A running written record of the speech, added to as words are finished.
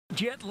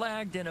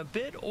Jet-lagged and a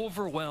bit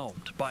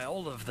overwhelmed by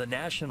all of the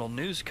national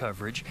news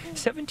coverage,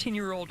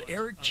 17-year-old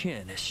Eric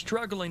Chen is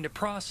struggling to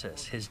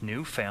process his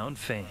newfound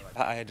fame.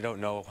 I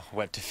don't know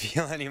what to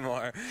feel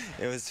anymore.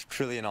 It was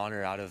truly an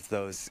honor out of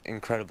those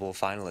incredible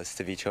finalists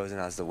to be chosen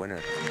as the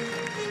winner.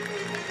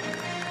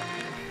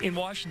 In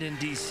Washington,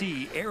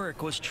 D.C.,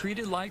 Eric was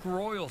treated like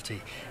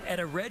royalty at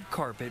a red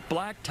carpet,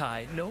 black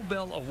tie,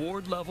 Nobel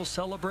Award-level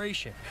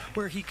celebration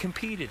where he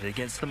competed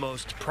against the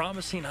most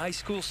promising high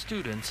school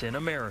students in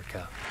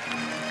America.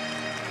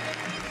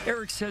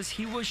 Eric says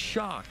he was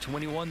shocked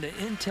when he won the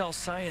Intel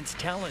Science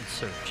Talent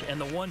Search and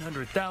the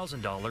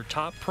 $100,000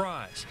 top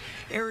prize.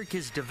 Eric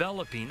is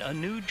developing a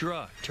new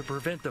drug to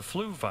prevent the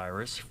flu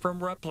virus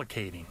from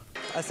replicating.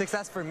 A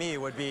success for me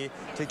would be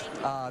to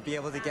be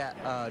able to get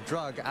a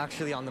drug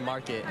actually on the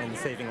market and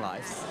saving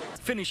lives.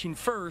 Finishing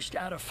first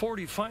out of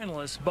 40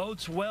 finalists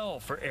bodes well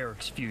for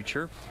Eric's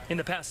future. In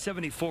the past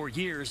 74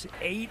 years,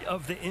 8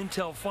 of the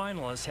Intel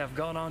finalists have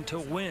gone on to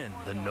win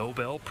the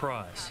Nobel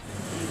Prize.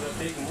 He's a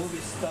big movie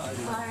star.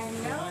 I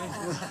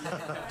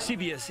know.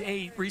 CBS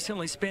 8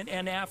 recently spent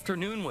an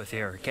afternoon with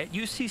Eric at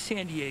UC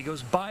San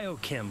Diego's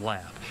BioChem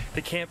lab.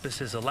 The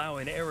campus is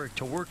allowing Eric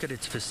to work at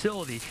its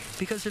facility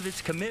because of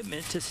its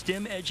commitment to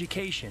STEM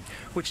education,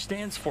 which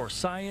stands for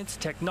science,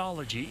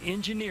 technology,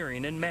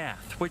 engineering, and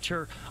math, which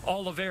are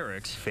all of Eric's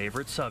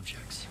favorite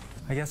subjects.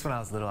 I guess when I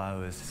was little, I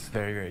was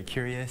very, very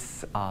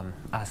curious,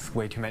 asked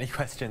way too many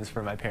questions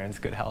for my parents'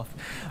 good health.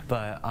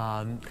 But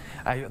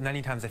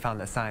many times I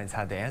found that science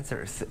had the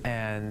answers,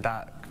 and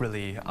that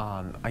really,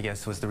 I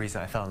guess, was the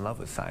reason I fell in love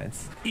with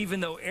science.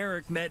 Even though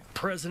Eric met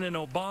President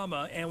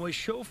Obama and was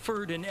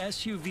chauffeured in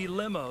SUV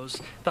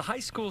limos, the high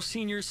school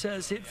senior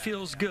says it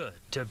feels good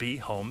to be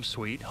home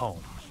sweet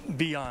home.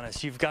 Be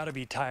honest, you've got to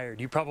be tired.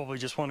 You probably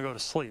just want to go to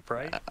sleep,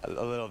 right? A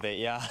little bit,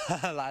 yeah.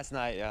 Last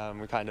night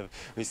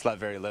we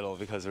slept very little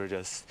because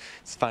it's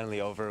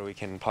finally over. We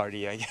can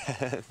party, I guess.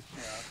 Yeah.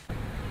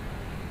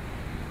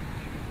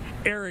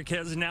 Eric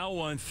has now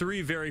won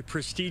 3 very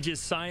prestigious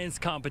science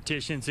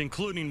competitions,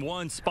 including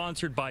one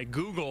sponsored by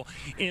Google.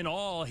 In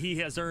all, he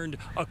has earned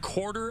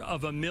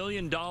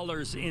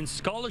 $250,000 in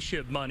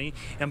scholarship money.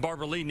 And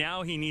Barbara Lee,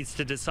 now he needs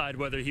to decide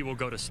whether he will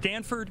go to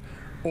Stanford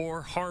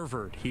or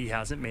Harvard. He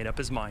hasn't made up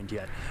his mind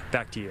yet.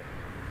 Back to you.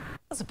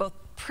 Those are both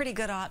pretty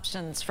good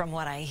options from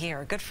what I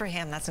hear. Good for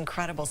him. That's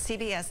incredible.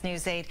 CBS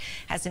News 8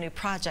 has a new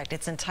project.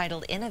 It's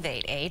entitled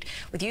Innovate 8.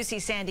 With UC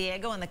San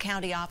Diego and the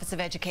County Office of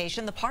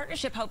Education, the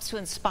partnership hopes to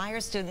inspire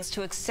students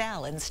to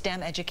excel in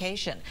STEM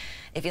education.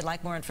 If you'd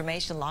like more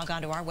information, log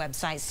on to our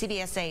website,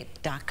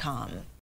 cbs8.com.